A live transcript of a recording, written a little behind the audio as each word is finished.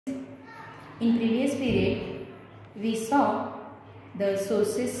In previous period, we saw the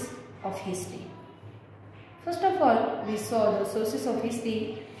sources of history. First of all, we saw the sources of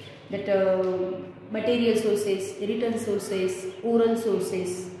history, that material sources, written sources, oral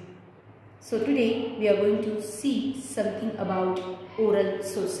sources. So today we are going to see something about oral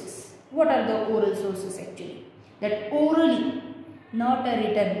sources. What are the oral sources actually? That orally, not a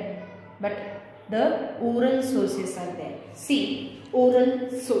written, but the oral sources are there. See,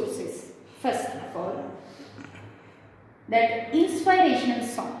 oral sources. First of all, that inspirational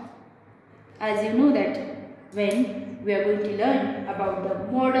song. As you know that when we are going to learn about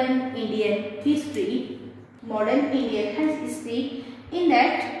the modern Indian history, modern Indian has history, in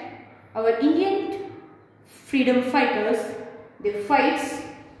that our Indian freedom fighters, they fight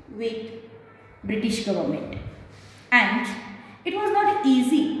with British government, and it was not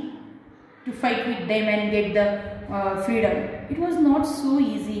easy to fight with them and get the freedom. It was not so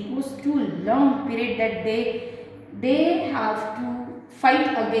easy. It was too long period that they have to fight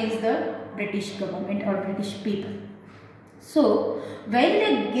against the British government or British people. So when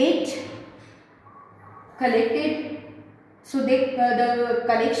they get collected, so they, the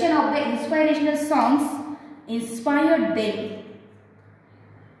collection of the inspirational songs inspired them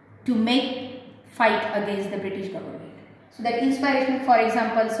to make fight against the British government. So that inspiration, for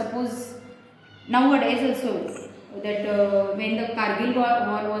example, suppose nowadays also, that when the Kargil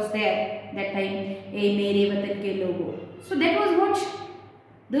war was there, that time, "Hey Mere Watan Ke Logo." So that was what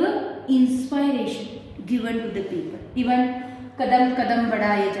the inspiration given to the people. Even "Kadam Kadam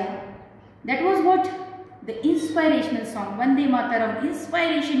Badhaye Ja," that was what the inspirational song. Vande Mataram,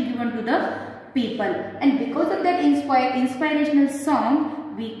 inspiration given to the people. And because of that inspirational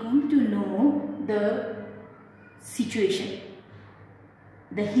song, we come to know the situation,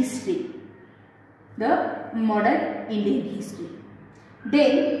 the history, the modern Indian history.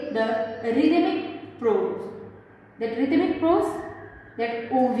 Then the rhythmic prose. That rhythmic prose,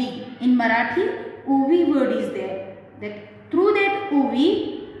 that OV. In Marathi, OV word is there. That through that OV,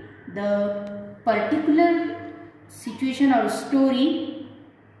 the particular situation or story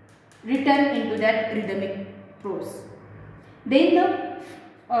written into that rhythmic prose. Then the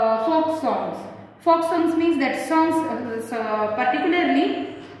folk songs. Folk songs means that songs particularly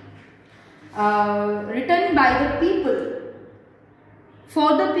written by the people,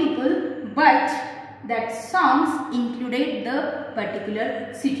 for the people, but that songs included the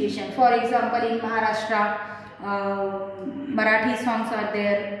particular situation. For example, in Maharashtra, Marathi songs are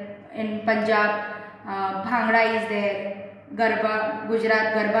there. In Punjab, Bhangra is there. Garba,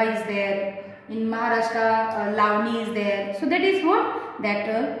 Gujarat Garba is there. In Maharashtra, Lavani is there. So that is what? That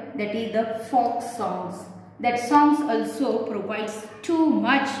is the folk songs. That songs also provides too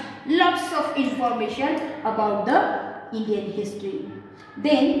much, lots of information about the Indian history.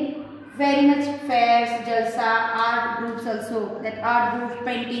 Then very much fairs, jalsa, art groups also, that art groups,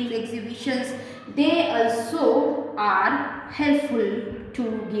 paintings, exhibitions, they also are helpful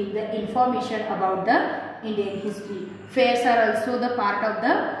to give the information about the Indian history. Fairs are also the part of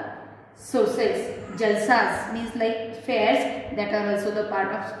the sources. Jalsas means like fairs, that are also the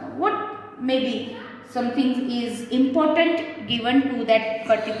part of what maybe something is important given to that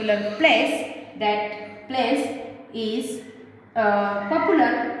particular place. That place is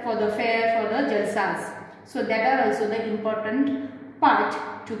popular for the fair, for the jalsas. So that are also the important part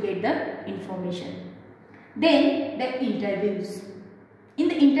to get the information. Then the interviews. In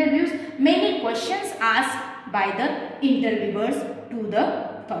the interviews, many questions asked by the interviewers to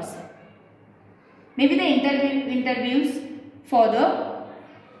the person. Maybe the interviews for the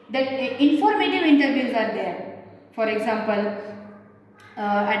informative interviews are there. For example,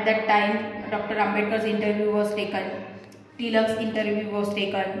 at that time, Dr. Ambedkar's interview was taken. Tilak's interview was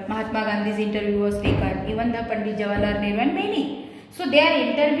taken, Mahatma Gandhi's interview was taken, even the Pandit Jawaharlal Nehru and many. So their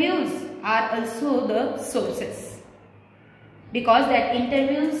interviews are also the sources, because that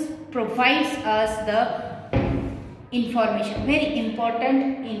interviews provides us the information, very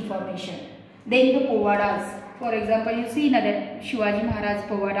important information. Then the Povadas. For example, you see that Shivaji Maharaj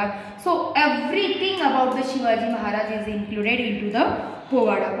Povada. So everything about the Shivaji Maharaj is included into the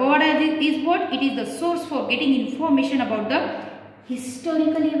Povada. Povada is what? It is the source for getting information about the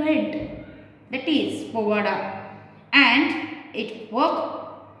historical event. That is Povada. And it works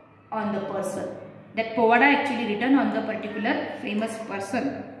on the person. That Povada actually written on the particular famous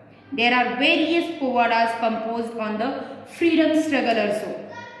person. There are various Povadas composed on the freedom struggle also.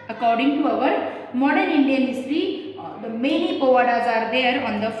 According to our modern Indian history, the many Povadas are there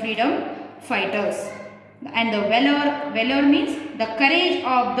on the freedom fighters. And the valor means the courage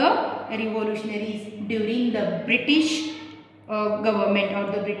of the revolutionaries during the British government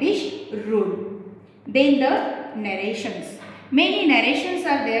or the British rule. Then the narrations. Many narrations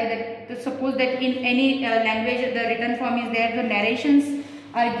are there. That suppose that in any language the written form is there, the narrations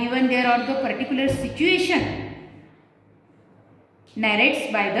are given there or the particular situation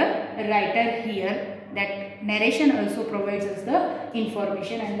narrates by the writer here. That narration also provides us the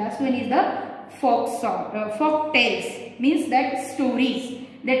information. And last one is the folk tales, means that stories,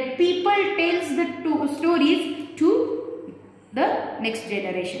 that people tells the stories to the next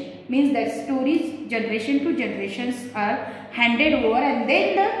generation, means that stories generation to generations are handed over, and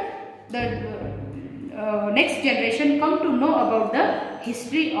then the next generation come to know about the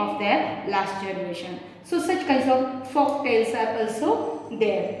history of their last generation. So such kinds of folk tales are also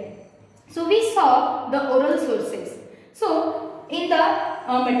there. So we saw the oral sources. So in the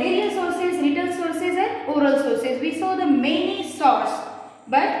material sources, written sources and oral sources, we saw the many sources.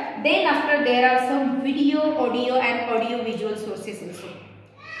 But then after there are some video, audio and audio visual sources also.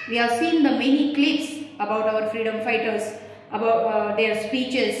 We have seen the many clips about our freedom fighters, about their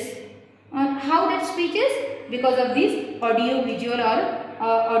speeches. How that speeches? Because of these audio visual or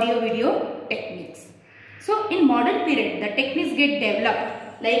audio video techniques. So in modern period, the techniques get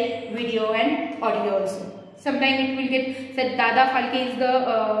developed like video and audio also. Sometimes it will get said, Dada Phalke is the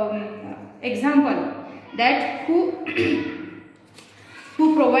example that who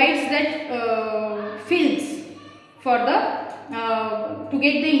provides that films for the to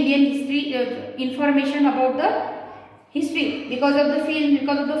get the Indian history information about the history, because of the film,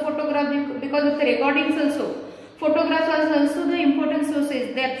 because of the photograph, because of the recordings also. Photographs are also the important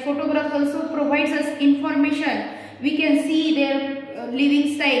sources. That photographs also provides us information. We can see their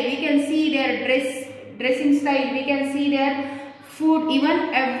living style, we can see their dressing style, we can see their food,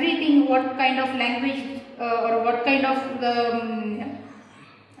 even everything, what kind of language or what kind of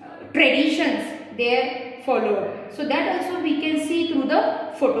traditions they followed. So that also we can see through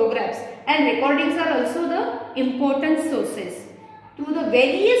the photographs. And recordings are also the important sources. Through the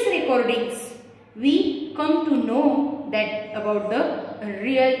various recordings, we come to know that about the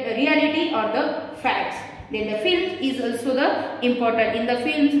reality or the facts. Then the film is also the important. In the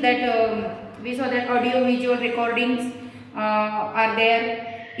films that we saw that audio visual recordings are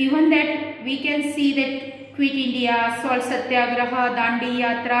there. Even that we can see that Quit India, Salt Satyagraha, Dandi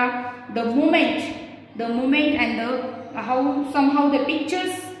Yatra, the movement and the how somehow the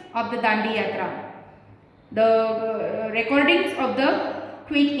pictures of the Dandi Yatra, the recordings of the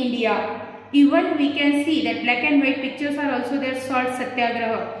Quit India. Even we can see that black and white pictures are also there. Salt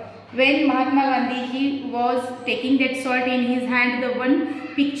Satyagraha. When Mahatma Gandhi ji was taking that salt in his hand, the one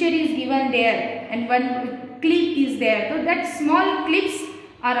picture is given there and one clip is there. So that small clips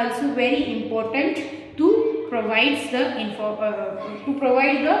are also very important to provide the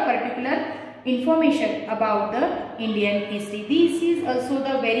particular information about the Indian history. This is also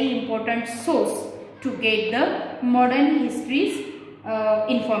the very important source to get the modern history's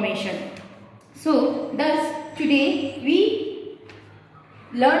information. So thus today we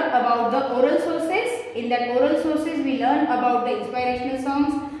learn about the oral sources. In that oral sources we learn about the inspirational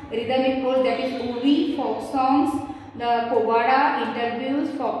songs, rhythmic prose, that is OV, folk songs, the Povada, interviews,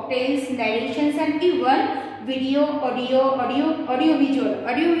 folk tales, narrations, and even video, audio visual.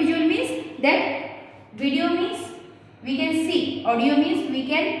 Audio visual means that video means we can see, audio means we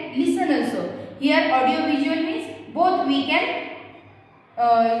can listen also. Here audio visual means both we can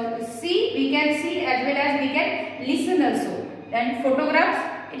see as well as we can listen also. And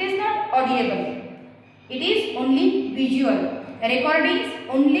photographs, it is not audible, it is only visual. Recordings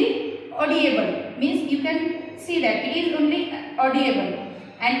only audible, means you can see that it is only audible,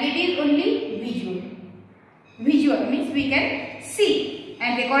 and it is only visual. Visual means we can see,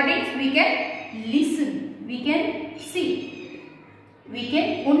 and recordings we can listen, we can see, we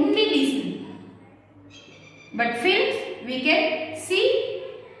can only listen. But films we can see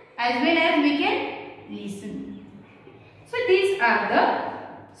as well as we can listen. So these are the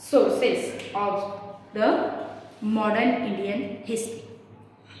sources of the modern Indian history.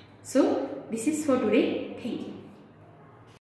 So this is for today. Thank you.